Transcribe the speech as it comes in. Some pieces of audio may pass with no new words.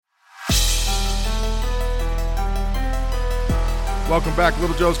Welcome back,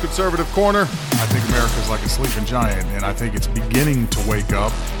 Little Joe's Conservative Corner. I think America's like a sleeping giant, and I think it's beginning to wake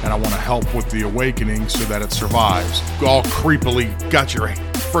up, and I want to help with the awakening so that it survives. All creepily got your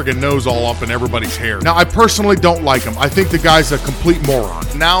friggin' nose all up in everybody's hair. Now, I personally don't like him. I think the guy's a complete moron.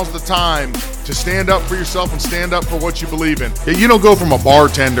 Now's the time to stand up for yourself and stand up for what you believe in. You don't go from a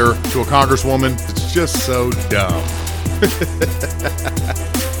bartender to a congresswoman. It's just so dumb.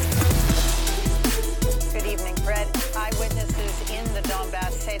 Good evening, Brett. Eyewitnesses in the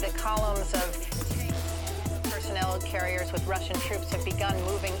Donbass say that columns of personnel carriers with Russian troops have begun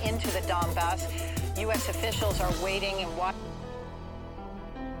moving into the Donbass. U.S. officials are waiting and watching.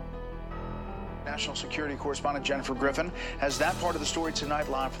 National security correspondent Jennifer Griffin has that part of the story tonight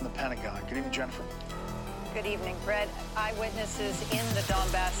live from the Pentagon. Good evening, Jennifer. Good evening, Brett. Eyewitnesses in the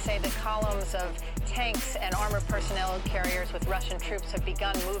Donbass say that columns of tanks and armored personnel carriers with Russian troops have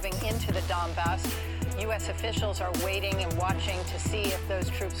begun moving into the Donbass. U.S. officials are waiting and watching to see if those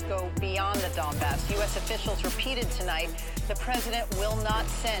troops go beyond the Donbass. U.S. officials repeated tonight the president will not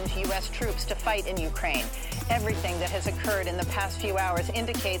send U.S. troops to fight in Ukraine. Everything that has occurred in the past few hours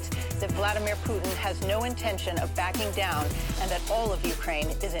indicates that Vladimir Putin has no intention of backing down and that all of Ukraine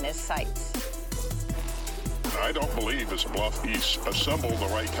is in his sights. I don't believe this bluff. He's assembled the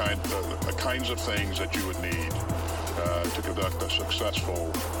right kinds of things that you would need to conduct a successful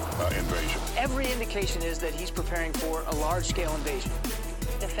invasion. Every indication is that he's preparing for a large-scale invasion.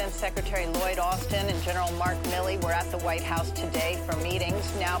 Defense Secretary Lloyd Austin and General Mark Milley were at the White House today for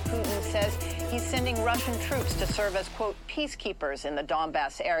meetings. Now Putin says he's sending Russian troops to serve as, quote, peacekeepers in the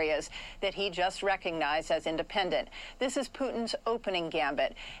Donbass areas that he just recognized as independent. This is Putin's opening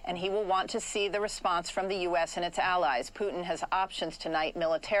gambit, and he will want to see the response from the U.S. and its allies. Putin has options tonight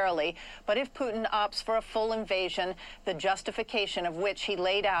militarily, but if Putin opts for a full invasion, the justification of which he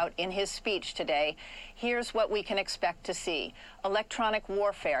laid out in his speech today, here's what we can expect to see. Electronic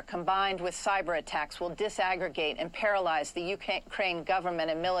warfare combined with cyber attacks will disaggregate and paralyze the Ukraine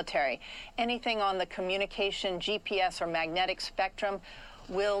government and military. Anything on the communication, GPS, or magnetic spectrum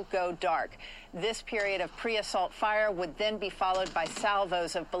will go dark. This period of pre-assault fire would then be followed by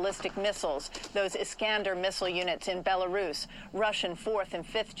salvos of ballistic missiles, those Iskander missile units in Belarus. Russian 4th and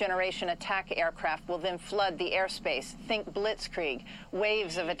 5th generation attack aircraft will then flood the airspace. Think blitzkrieg,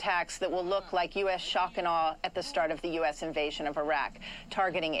 waves of attacks that will look like U.S. shock and awe at the start of the U.S. invasion of Iraq,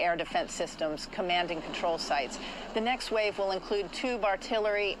 targeting air defense systems, command and control sites. The next wave will include tube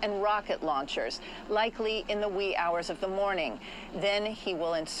artillery and rocket launchers, likely in the wee hours of the morning. Then he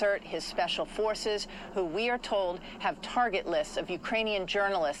will insert his special forces, who we are told have target lists of Ukrainian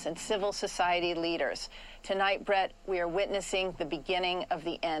journalists and civil society leaders. Tonight, Brett, we are witnessing the beginning of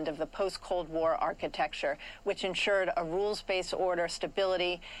the end of the post-Cold War architecture, which ensured a rules-based order,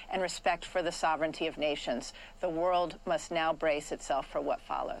 stability, and respect for the sovereignty of nations. The world must now brace itself for what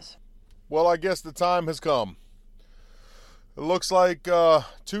follows. Well, I guess the time has come. It looks like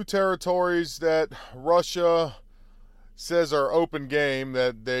two territories that Russia says are open game,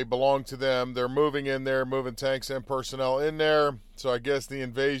 that they belong to them. They're moving in there, moving tanks and personnel in there. So I guess the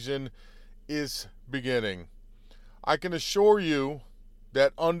invasion is beginning. I can assure you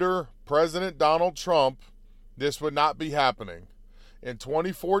that under President Donald Trump, this would not be happening. In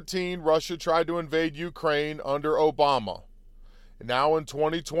 2014, Russia tried to invade Ukraine under Obama. Now in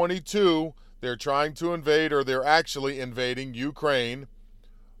 2022, they're trying to invade, or they're actually invading Ukraine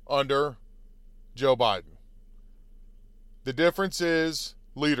under Joe Biden. The difference is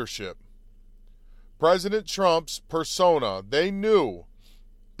leadership. President Trump's persona, they knew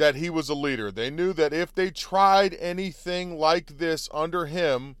that he was a leader. They knew that if they tried anything like this under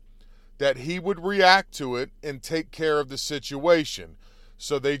him, that he would react to it and take care of the situation.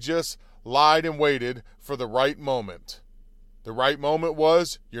 So they just lied and waited for the right moment. The right moment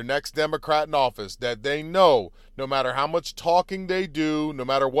was your next Democrat in office, that they know no matter how much talking they do, no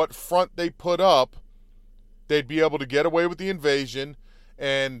matter what front they put up, they'd be able to get away with the invasion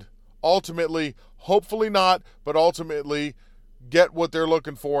and ultimately, hopefully not, but ultimately get what they're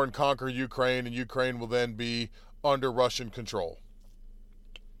looking for and conquer Ukraine, and Ukraine will then be under Russian control.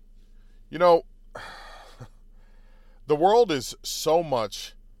 You know, the world is so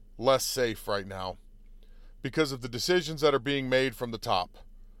much less safe right now because of the decisions that are being made from the top.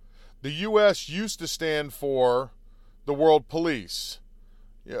 The U.S. used to stand for the world police.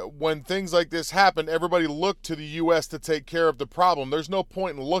 When things like this happen, everybody looked to the U.S. to take care of the problem. There's no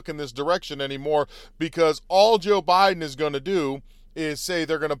point in looking this direction anymore, because all Joe Biden is going to do is say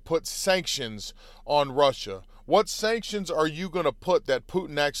they're going to put sanctions on Russia. What sanctions are you going to put that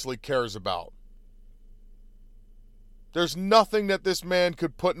Putin actually cares about? There's nothing that this man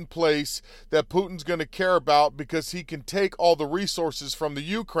could put in place that Putin's going to care about, because he can take all the resources from the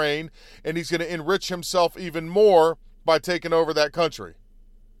Ukraine and he's going to enrich himself even more by taking over that country.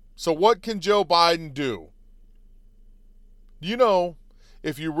 So what can Joe Biden do? You know,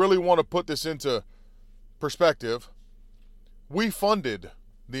 if you really want to put this into perspective, we funded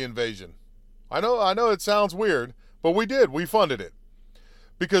the invasion. I know it sounds weird, but we did. We funded it.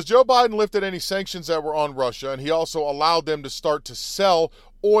 Because Joe Biden lifted any sanctions that were on Russia, and he also allowed them to start to sell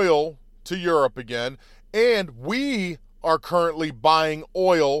oil to Europe again. And we are currently buying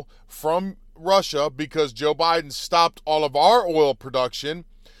oil from Russia because Joe Biden stopped all of our oil production.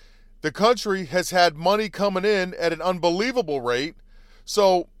 The country has had money coming in at an unbelievable rate,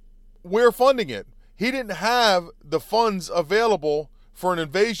 so we're funding it. He didn't have the funds available for an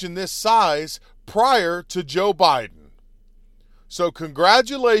invasion this size prior to Joe Biden. So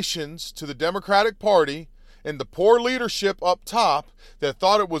congratulations to the Democratic Party and the poor leadership up top that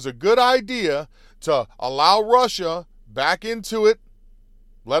thought it was a good idea to allow Russia back into it,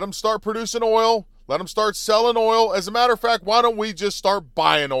 let them start producing oil, let them start selling oil. As a matter of fact, why don't we just start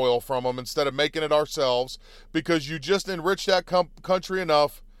buying oil from them instead of making it ourselves? Because you just enriched that country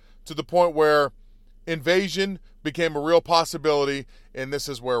enough to the point where invasion became a real possibility, and this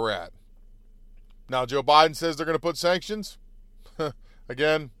is where we're at. Now, Joe Biden says they're going to put sanctions.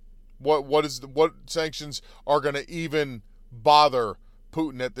 Again, what sanctions are going to even bother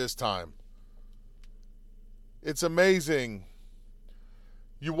Putin at this time? It's amazing.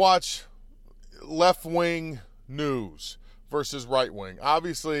 You watch left-wing news versus right-wing.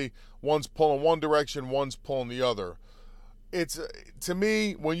 Obviously, one's pulling one direction, one's pulling the other. It's, to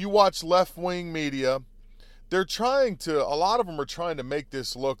me, when you watch left-wing media, a lot of them are trying to make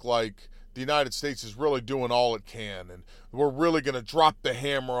this look like the United States is really doing all it can, and we're really going to drop the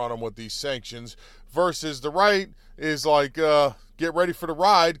hammer on them with these sanctions, versus the right is like, get ready for the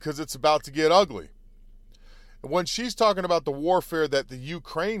ride because it's about to get ugly. When she's talking about the warfare that the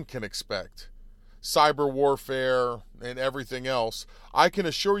Ukraine can expect, cyber warfare and everything else, I can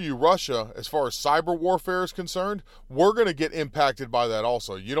assure you Russia, as far as cyber warfare is concerned, we're going to get impacted by that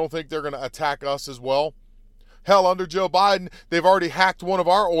also. You don't think they're going to attack us as well? Hell, under Joe Biden, they've already hacked one of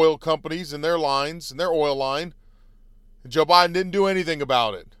our oil companies and their lines, and their oil line. And Joe Biden didn't do anything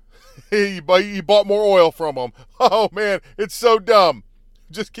about it. He bought more oil from them. Oh, man, it's so dumb.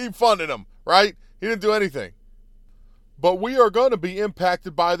 Just keep funding them, right? He didn't do anything. But we are going to be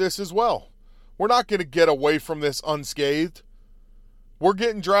impacted by this as well. We're not going to get away from this unscathed. We're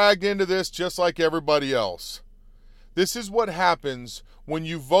getting dragged into this just like everybody else. This is what happens when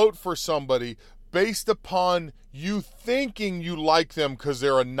you vote for somebody based upon you thinking you like them because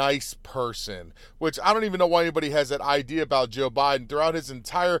they're a nice person, which I don't even know why anybody has that idea about Joe Biden. Throughout his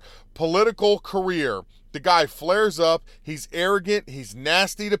entire political career, the guy flares up, he's arrogant, he's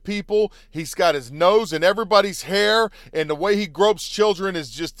nasty to people, he's got his nose in everybody's hair, and the way he gropes children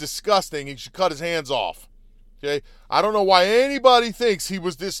is just disgusting. He should cut his hands off. Okay? I don't know why anybody thinks he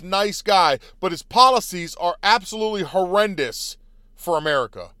was this nice guy, but his policies are absolutely horrendous for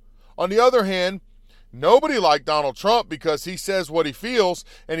America. On the other hand, nobody liked Donald Trump because he says what he feels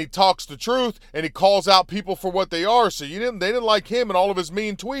and he talks the truth and he calls out people for what they are. So they didn't like him and all of his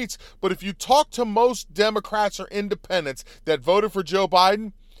mean tweets. But if you talk to most Democrats or independents that voted for Joe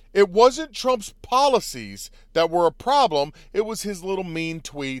Biden, it wasn't Trump's policies that were a problem. It was his little mean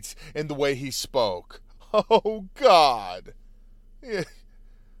tweets and the way he spoke. Oh, God. Yeah.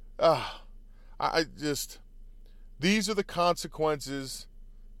 These are the consequences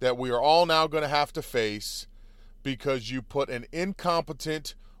that we are all now going to have to face because you put an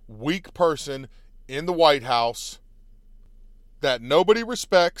incompetent, weak person in the White House that nobody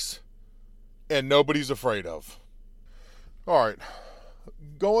respects and nobody's afraid of. All right,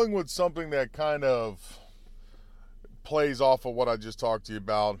 going with something that kind of plays off of what I just talked to you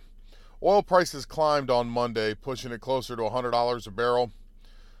about. Oil prices climbed on Monday, pushing it closer to $100 a barrel.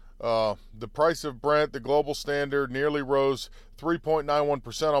 The price of Brent, the global standard, nearly rose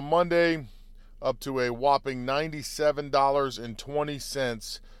 3.91% on Monday, up to a whopping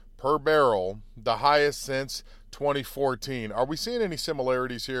 $97.20 per barrel, the highest since 2014. Are we seeing any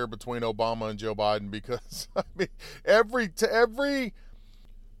similarities here between Obama and Joe Biden? Because I mean, every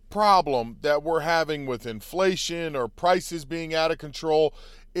problem that we're having with inflation or prices being out of control,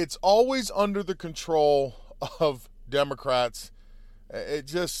 it's always under the control of Democrats. It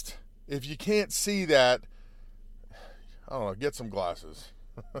just, if you can't see that, I don't know, get some glasses.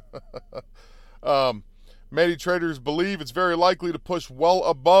 Many traders believe it's very likely to push well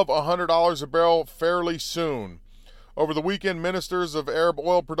above $100 a barrel fairly soon. Over the weekend, ministers of Arab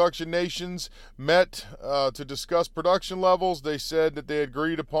oil production nations met to discuss production levels. They said that they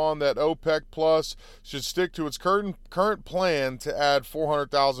agreed upon that OPEC Plus should stick to its current plan to add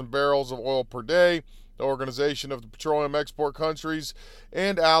 400,000 barrels of oil per day. The Organization of the Petroleum Export Countries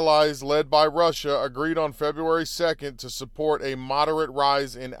and allies led by Russia agreed on February 2nd to support a moderate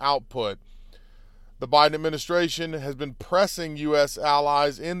rise in output. The Biden administration has been pressing U.S.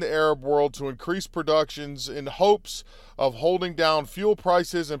 allies in the Arab world to increase productions in hopes of holding down fuel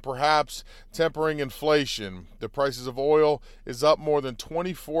prices and perhaps tempering inflation. The prices of oil is up more than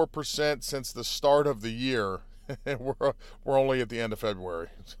 24% since the start of the year. And we're only at the end of February.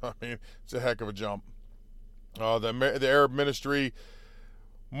 So, I mean, it's a heck of a jump. The Arab ministry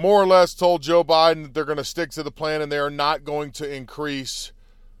more or less told Joe Biden that they're going to stick to the plan and they are not going to increase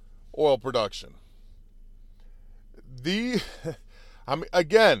oil production.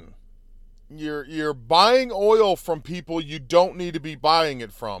 Again, you're buying oil from people you don't need to be buying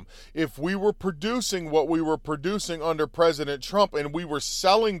it from. If we were producing what we were producing under President Trump and we were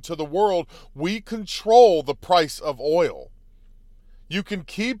selling to the world, we control the price of oil. You can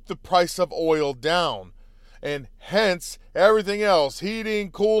keep the price of oil down. And hence, everything else, heating,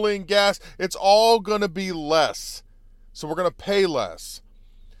 cooling, gas, it's all going to be less. So we're going to pay less.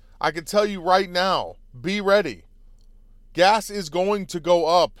 I can tell you right now, be ready. Gas is going to go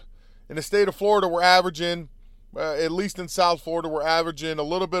up. In the state of Florida, we're averaging, at least in South Florida, we're averaging a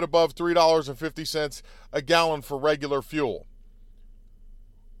little bit above $3.50 a gallon for regular fuel.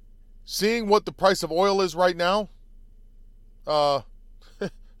 Seeing what the price of oil is right now, $5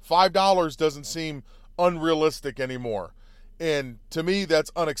 doesn't seem unrealistic anymore. And to me,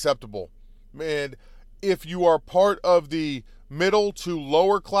 that's unacceptable. And if you are part of the middle to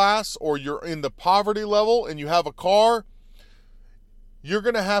lower class or you're in the poverty level and you have a car, you're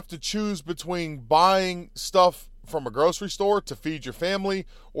going to have to choose between buying stuff from a grocery store to feed your family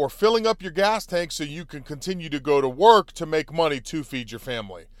or filling up your gas tank so you can continue to go to work to make money to feed your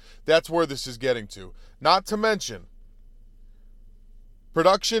family. That's where this is getting to. Not to mention,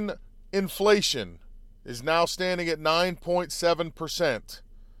 production inflation is now standing at 9.7%.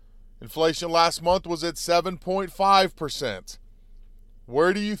 Inflation last month was at 7.5%.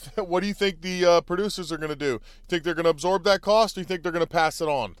 What do you think the producers are going to do? You think they're going to absorb that cost, or you think they're going to pass it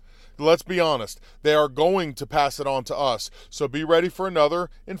on? Let's be honest. They are going to pass it on to us. So be ready for another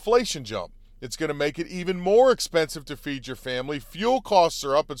inflation jump. It's going to make it even more expensive to feed your family. Fuel costs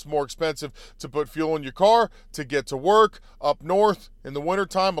are up. It's more expensive to put fuel in your car, to get to work. Up north, in the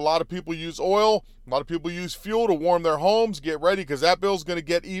wintertime, a lot of people use oil. A lot of people use fuel to warm their homes. Get ready, because that bill's going to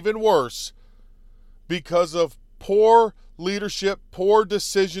get even worse because of poor leadership, poor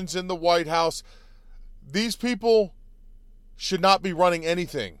decisions in the White House. These people should not be running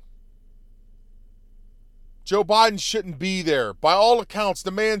anything. Joe Biden shouldn't be there. By all accounts, the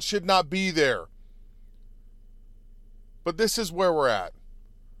man should not be there. But this is where we're at.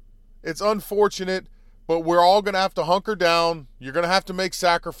 It's unfortunate, but we're all going to have to hunker down. You're going to have to make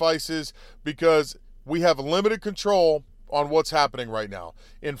sacrifices because we have limited control on what's happening right now.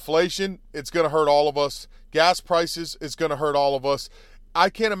 Inflation, it's going to hurt all of us. Gas prices, it's going to hurt all of us. I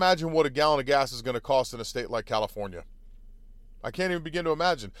can't imagine what a gallon of gas is going to cost in a state like California. I can't even begin to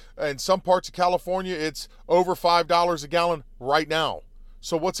imagine. In some parts of California, it's over $5 a gallon right now.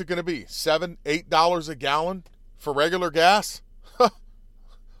 So what's it going to be? $7, $8 a gallon for regular gas?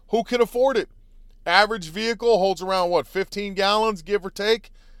 Who can afford it? Average vehicle holds around, 15 gallons, give or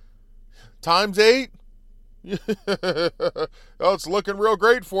take? Times 8? Oh, it's looking real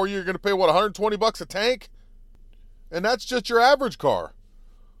great for you. You're going to pay, $120 a tank? And that's just your average car.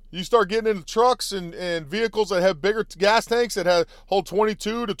 You start getting into trucks and vehicles that have bigger gas tanks that hold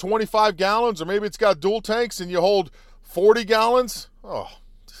 22 to 25 gallons, or maybe it's got dual tanks and you hold 40 gallons. Oh,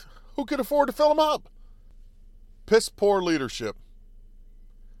 who can afford to fill them up? Piss poor leadership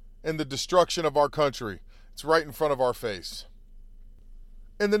and the destruction of our country. It's right in front of our face.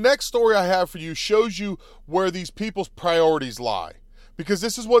 And the next story I have for you shows you where these people's priorities lie. Because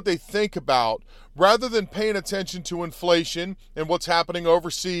this is what they think about rather than paying attention to inflation and what's happening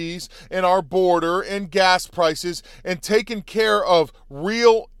overseas and our border and gas prices and taking care of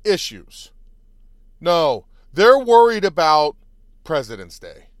real issues. No, they're worried about President's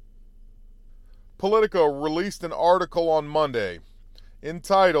Day. Politico released an article on Monday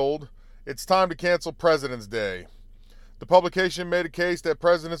entitled, "It's Time to Cancel President's Day." The publication made a case that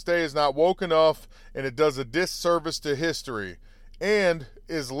President's Day is not woke enough and it does a disservice to history, and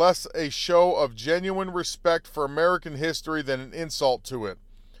is less a show of genuine respect for American history than an insult to it.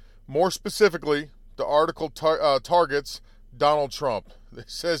 More specifically, the article targets Donald Trump. It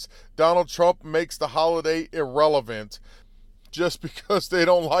says Donald Trump makes the holiday irrelevant just because they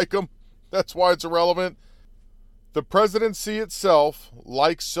don't like him. That's why it's irrelevant. The presidency itself,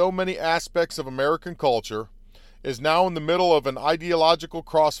 like so many aspects of American culture, is now in the middle of an ideological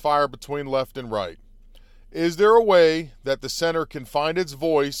crossfire between left and right. Is there a way that the center can find its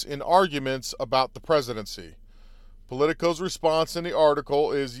voice in arguments about the presidency? Politico's response in the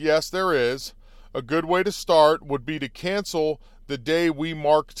article is yes, there is. A good way to start would be to cancel the day we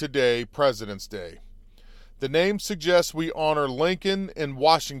mark today, President's Day. The name suggests we honor Lincoln and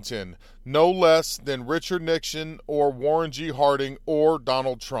Washington, no less than Richard Nixon or Warren G. Harding or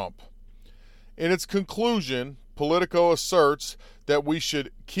Donald Trump. In its conclusion, Politico asserts that we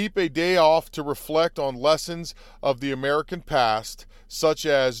should keep a day off to reflect on lessons of the American past, such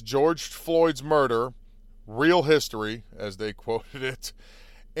as George Floyd's murder, real history, as they quoted it,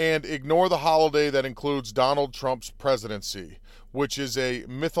 and ignore the holiday that includes Donald Trump's presidency, which is a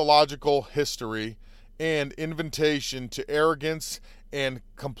mythological history and invitation to arrogance and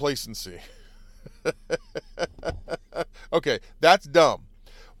complacency. Okay, that's dumb.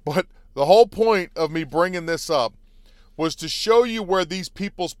 But the whole point of me bringing this up was to show you where these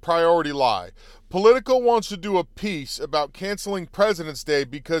people's priority lie. Politico wants to do a piece about canceling President's Day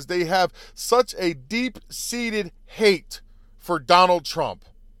because they have such a deep-seated hate for Donald Trump.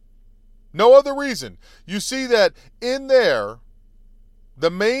 No other reason. You see that in there, the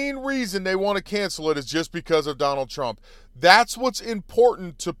main reason they want to cancel it is just because of Donald Trump. That's what's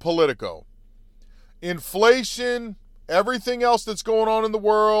important to Politico. Inflation, everything else that's going on in the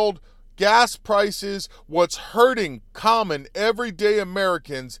world, gas prices, what's hurting common everyday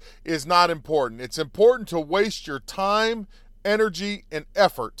Americans is not important. It's important to waste your time, energy, and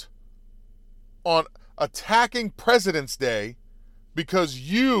effort on attacking President's Day because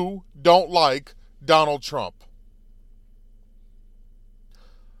you don't like Donald Trump.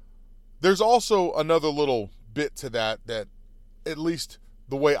 There's also another little bit to that, at least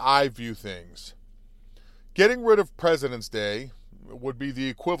the way I view things. Getting rid of President's Day would be the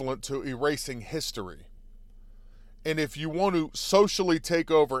equivalent to erasing history. And if you want to socially take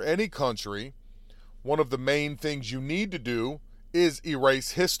over any country, one of the main things you need to do is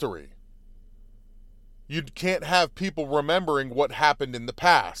erase history. You can't have people remembering what happened in the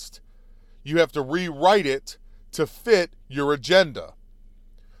past. You have to rewrite it to fit your agenda.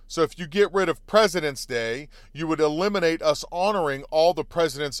 So if you get rid of President's Day, you would eliminate us honoring all the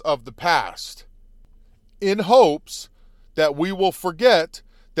presidents of the past, in hopes that we will forget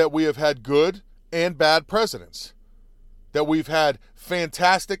that we have had good and bad presidents, that we've had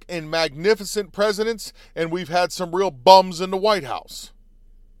fantastic and magnificent presidents, and we've had some real bums in the White House.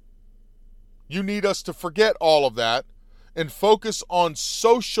 You need us to forget all of that and focus on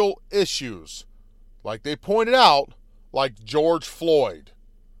social issues, like they pointed out, like George Floyd.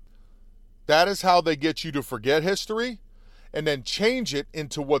 That is how they get you to forget history and then change it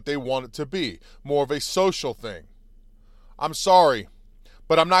into what they want it to be, more of a social thing. I'm sorry,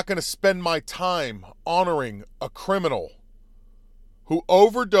 but I'm not going to spend my time honoring a criminal who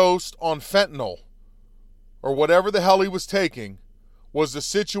overdosed on fentanyl or whatever the hell he was taking. Was the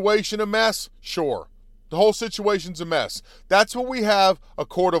situation a mess? Sure. The whole situation's a mess. That's what we have a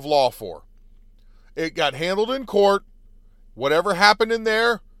court of law for. It got handled in court. Whatever happened in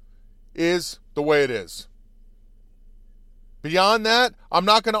there is the way it is. Beyond that, I'm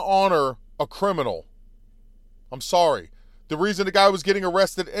not going to honor a criminal. I'm sorry. The reason the guy was getting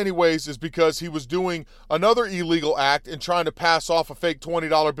arrested anyways is because he was doing another illegal act and trying to pass off a fake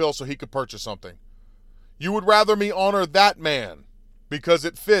 $20 bill so he could purchase something. You would rather me honor that man because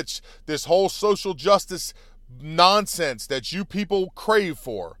it fits this whole social justice nonsense that you people crave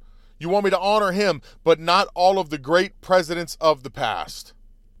for. You want me to honor him, but not all of the great presidents of the past.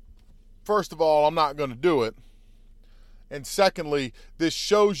 First of all, I'm not going to do it. And secondly, this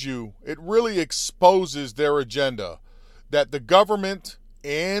shows you, it really exposes their agenda, that the government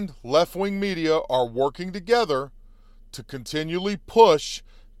and left-wing media are working together to continually push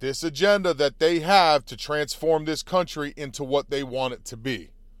this agenda that they have to transform this country into what they want it to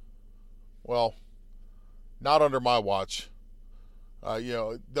be. Well, not under my watch.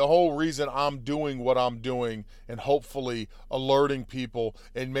 The whole reason I'm doing what I'm doing and hopefully alerting people,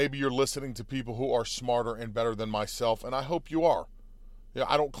 and maybe you're listening to people who are smarter and better than myself, and I hope you are.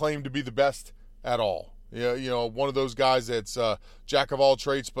 I don't claim to be the best at all. One of those guys that's jack of all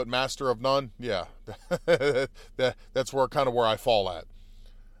trades but master of none. Yeah, that's where I fall at.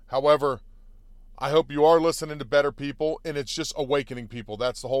 However, I hope you are listening to better people, and it's just awakening people.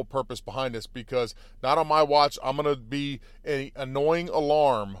 That's the whole purpose behind this, because not on my watch, I'm going to be an annoying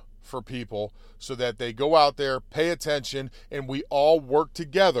alarm for people so that they go out there, pay attention, and we all work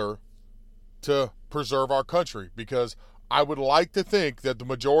together to preserve our country. Because I would like to think that the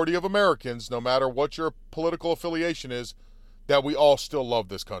majority of Americans, no matter what your political affiliation is, that we all still love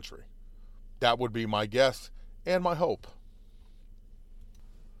this country. That would be my guess and my hope.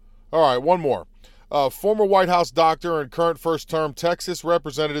 All right, one more. Former White House doctor and current first-term Texas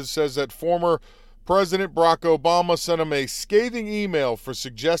representative says that former President Barack Obama sent him a scathing email for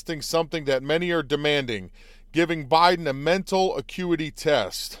suggesting something that many are demanding, giving Biden a mental acuity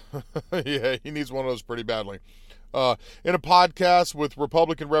test. Yeah, he needs one of those pretty badly. In a podcast with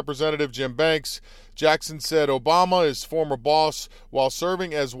Republican Representative Jim Banks, Jackson said Obama, his former boss, while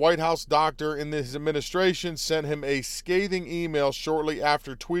serving as White House doctor in his administration, sent him a scathing email shortly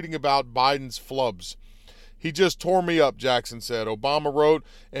after tweeting about Biden's flubs. He just tore me up, Jackson said. Obama wrote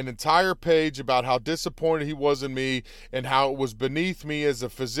an entire page about how disappointed he was in me and how it was beneath me as a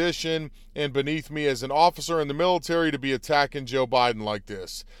physician and beneath me as an officer in the military to be attacking Joe Biden like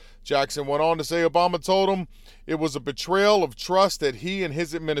this. Jackson went on to say Obama told him it was a betrayal of trust that he and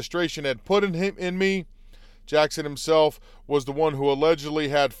his administration had put in me. Jackson himself was the one who allegedly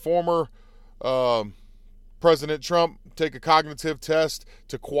had former President Trump take a cognitive test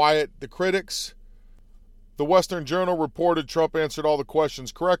to quiet the critics. The Western Journal reported Trump answered all the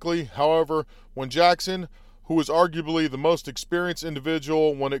questions correctly. However, when Jackson, who is arguably the most experienced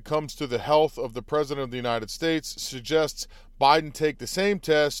individual when it comes to the health of the President of the United States, suggests Biden take the same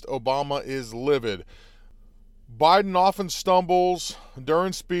test, Obama is livid. Biden often stumbles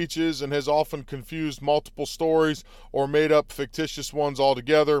during speeches and has often confused multiple stories or made up fictitious ones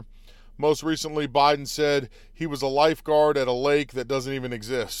altogether. Most recently, Biden said he was a lifeguard at a lake that doesn't even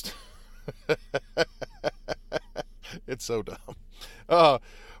exist. It's so dumb.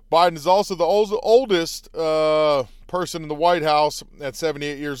 Biden is also the oldest person in the White House at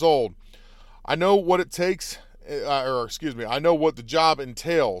 78 years old. I know what it takes, I know what the job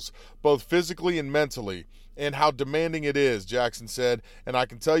entails, both physically and mentally, and how demanding it is, Jackson said, and I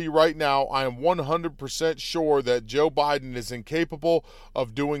can tell you right now, I am 100% sure that Joe Biden is incapable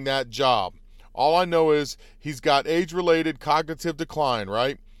of doing that job. All I know is he's got age-related cognitive decline,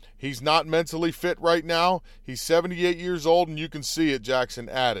 right? He's not mentally fit right now. He's 78 years old, and you can see it, Jackson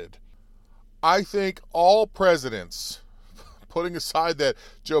added. I think all presidents, putting aside that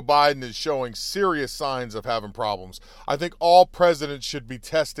Joe Biden is showing serious signs of having problems, I think all presidents should be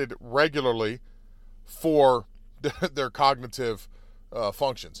tested regularly for their cognitive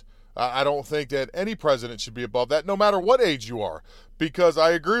functions. I don't think that any president should be above that, no matter what age you are, because I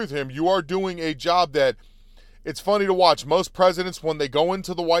agree with him. You are doing a job that it's funny to watch. Most presidents, when they go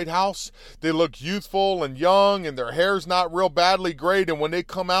into the White House, they look youthful and young and their hair's not real badly grayed. And when they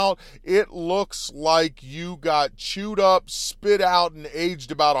come out, it looks like you got chewed up, spit out, and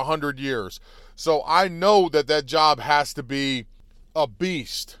aged about 100 years. So I know that that job has to be a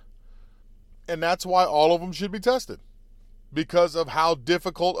beast. And that's why all of them should be tested, because of how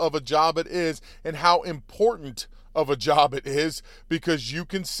difficult of a job it is and how important of a job it is, because you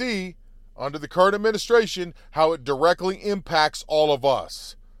can see under the current administration how it directly impacts all of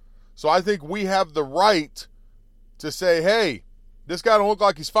us. So I think we have the right to say, hey, this guy don't look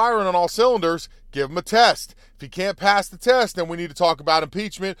like he's firing on all cylinders. Give him a test. If he can't pass the test, then we need to talk about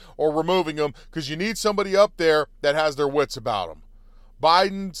impeachment or removing him, because you need somebody up there that has their wits about him.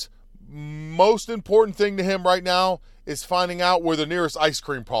 Biden's most important thing to him right now is finding out where the nearest ice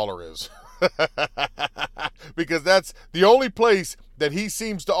cream parlor is. Because that's the only place that he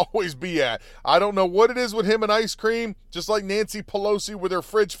seems to always be at. I don't know what it is with him and ice cream, just like Nancy Pelosi with her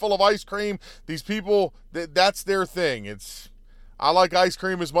fridge full of ice cream. These people, that's their thing. I like ice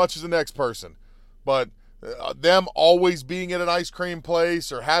cream as much as the next person. But them always being at an ice cream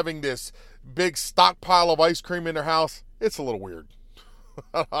place or having this big stockpile of ice cream in their house, it's a little weird.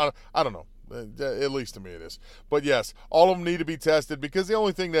 I don't know. At least to me it is. But yes, all of them need to be tested, because the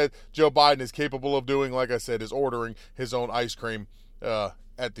only thing that Joe Biden is capable of doing, like I said, is ordering his own ice cream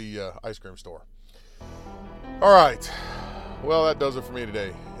at the ice cream store. All right. Well, that does it for me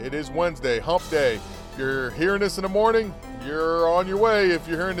today. It is Wednesday, hump day. If you're hearing this in the morning, you're on your way. If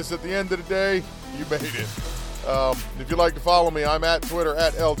you're hearing this at the end of the day, you made it. If you'd like to follow me, I'm at Twitter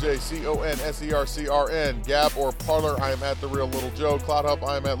at LJCONSERCRN. Gab or Parler, I am at The Real Little Joe. Cloud Hub,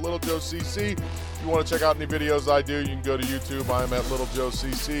 I am at Little Joe CC. If you want to check out any videos I do, you can go to YouTube. I am at Little Joe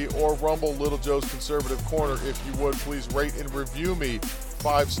CC, or Rumble, Little Joe's Conservative Corner. If you would, please rate and review me.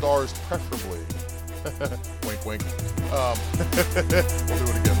 5 stars, preferably. Wink, wink. We'll do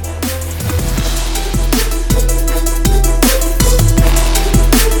it again tomorrow.